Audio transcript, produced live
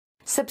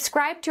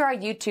Subscribe to our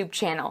YouTube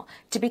channel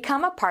to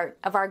become a part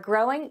of our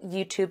growing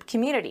YouTube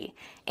community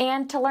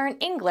and to learn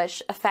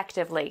English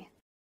effectively.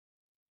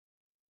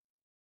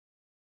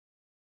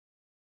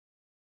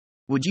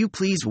 Would you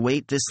please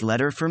weight this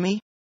letter for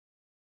me?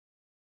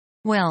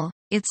 Well,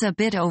 it's a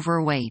bit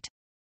overweight.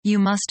 You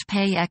must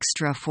pay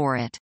extra for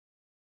it.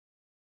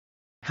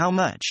 How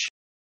much?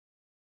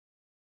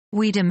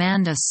 We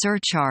demand a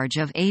surcharge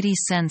of 80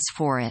 cents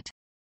for it.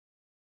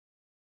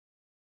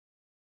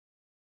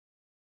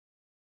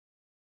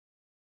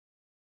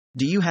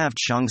 Do you have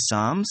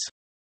cheongsams?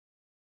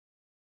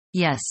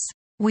 Yes.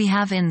 We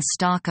have in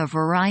stock a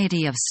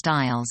variety of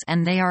styles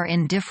and they are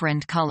in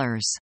different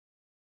colors.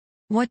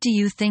 What do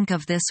you think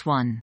of this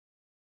one?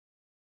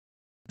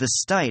 The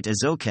style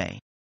is okay.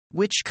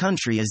 Which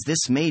country is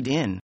this made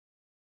in?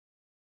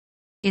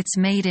 It's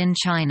made in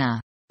China.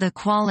 The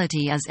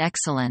quality is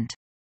excellent.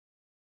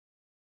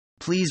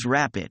 Please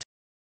wrap it.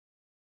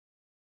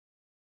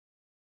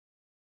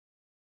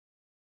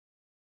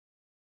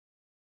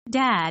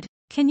 Dad,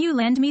 can you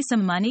lend me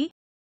some money?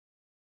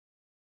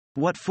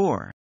 What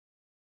for?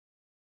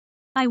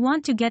 I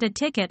want to get a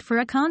ticket for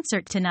a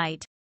concert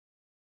tonight.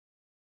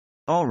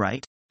 All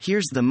right,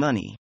 here's the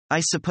money. I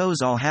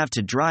suppose I'll have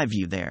to drive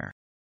you there.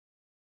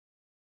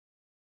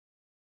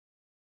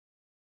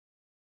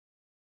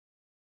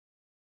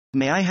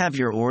 May I have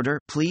your order,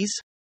 please?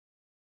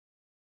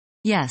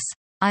 Yes,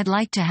 I'd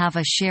like to have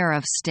a share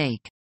of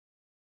steak.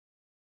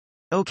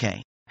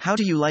 Okay, how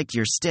do you like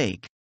your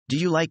steak? Do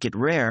you like it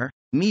rare,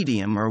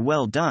 medium or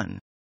well done?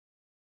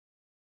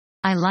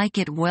 I like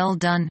it well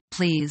done,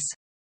 please.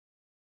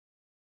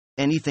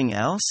 Anything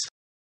else?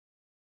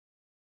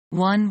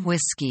 One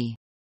whiskey.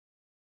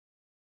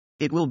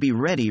 It will be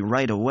ready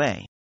right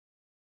away.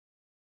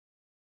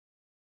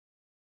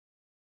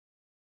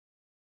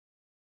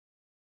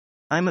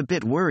 I'm a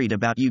bit worried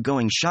about you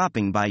going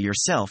shopping by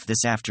yourself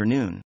this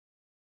afternoon.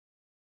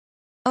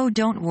 Oh,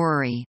 don't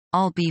worry,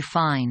 I'll be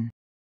fine.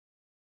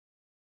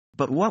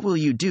 But what will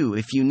you do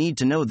if you need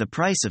to know the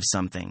price of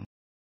something?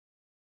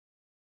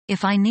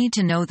 If I need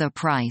to know the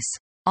price,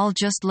 I'll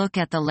just look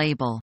at the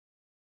label.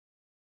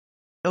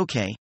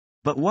 Okay,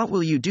 but what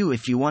will you do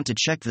if you want to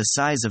check the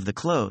size of the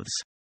clothes?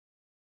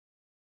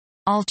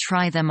 I'll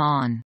try them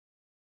on.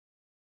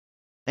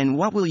 And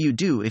what will you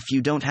do if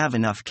you don't have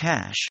enough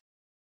cash?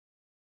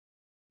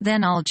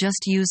 Then I'll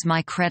just use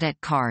my credit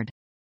card.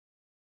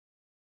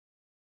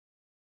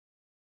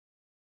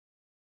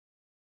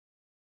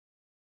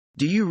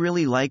 Do you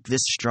really like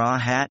this straw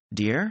hat,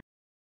 dear?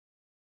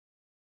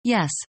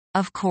 Yes,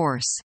 of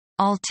course.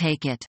 I'll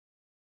take it.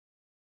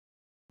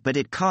 But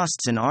it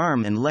costs an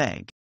arm and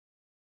leg.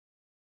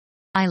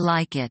 I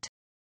like it.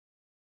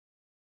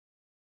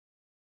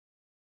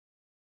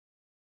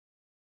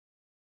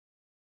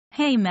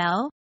 Hey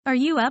Mel, are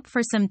you up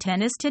for some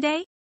tennis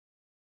today?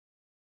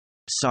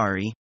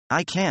 Sorry,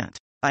 I can't.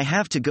 I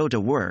have to go to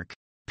work,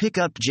 pick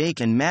up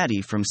Jake and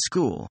Maddie from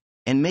school,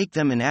 and make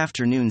them an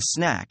afternoon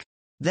snack,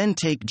 then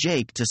take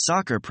Jake to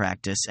soccer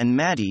practice and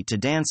Maddie to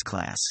dance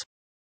class.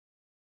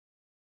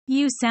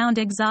 You sound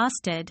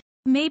exhausted.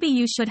 Maybe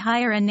you should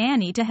hire a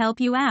nanny to help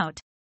you out.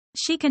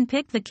 She can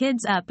pick the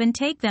kids up and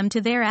take them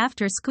to their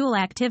after-school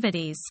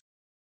activities.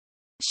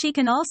 She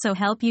can also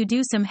help you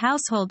do some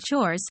household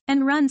chores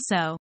and run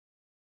so.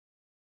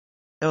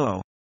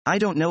 Oh, I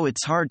don't know,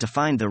 it's hard to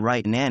find the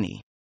right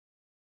nanny.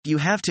 You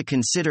have to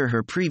consider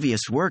her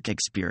previous work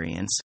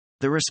experience,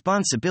 the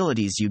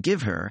responsibilities you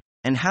give her,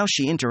 and how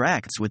she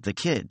interacts with the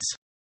kids.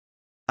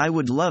 I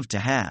would love to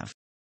have.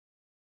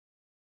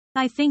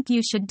 I think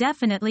you should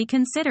definitely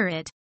consider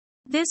it.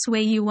 This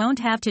way you won't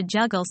have to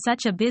juggle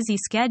such a busy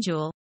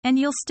schedule, and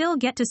you'll still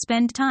get to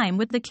spend time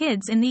with the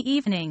kids in the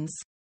evenings.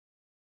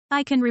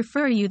 I can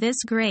refer you this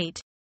great.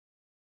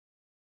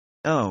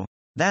 Oh,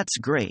 that's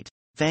great.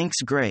 Thanks,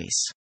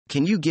 Grace.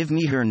 Can you give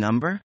me her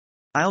number?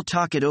 I'll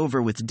talk it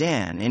over with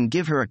Dan and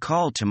give her a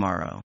call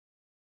tomorrow.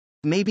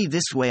 Maybe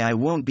this way I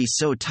won't be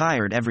so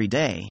tired every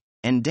day,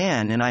 and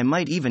Dan and I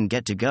might even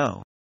get to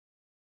go.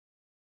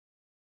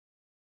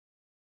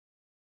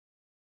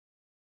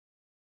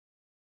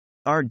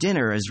 Our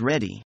dinner is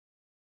ready.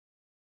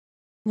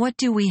 What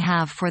do we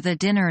have for the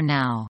dinner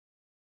now?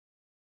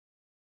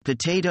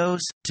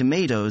 Potatoes,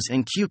 tomatoes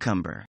and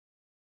cucumber.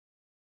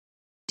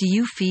 Do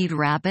you feed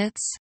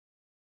rabbits?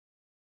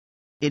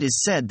 It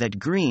is said that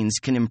greens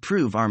can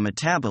improve our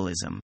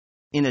metabolism.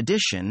 In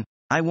addition,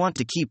 I want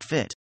to keep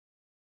fit.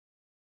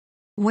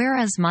 Where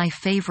is my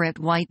favorite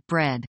white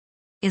bread?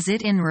 Is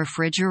it in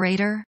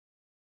refrigerator?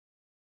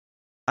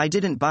 I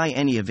didn't buy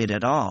any of it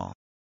at all.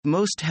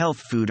 Most health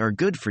food are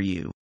good for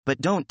you, but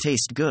don't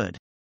taste good.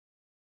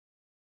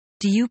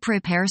 Do you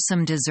prepare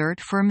some dessert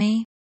for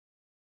me?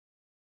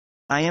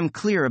 I am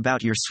clear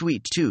about your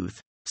sweet tooth,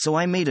 so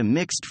I made a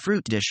mixed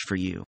fruit dish for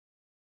you.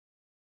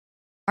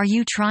 Are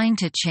you trying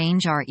to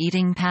change our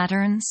eating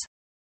patterns?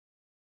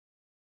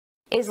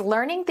 Is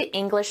learning the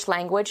English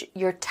language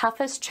your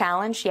toughest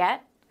challenge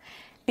yet?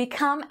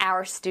 Become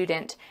our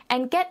student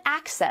and get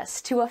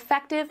access to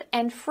effective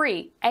and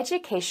free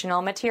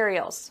educational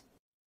materials.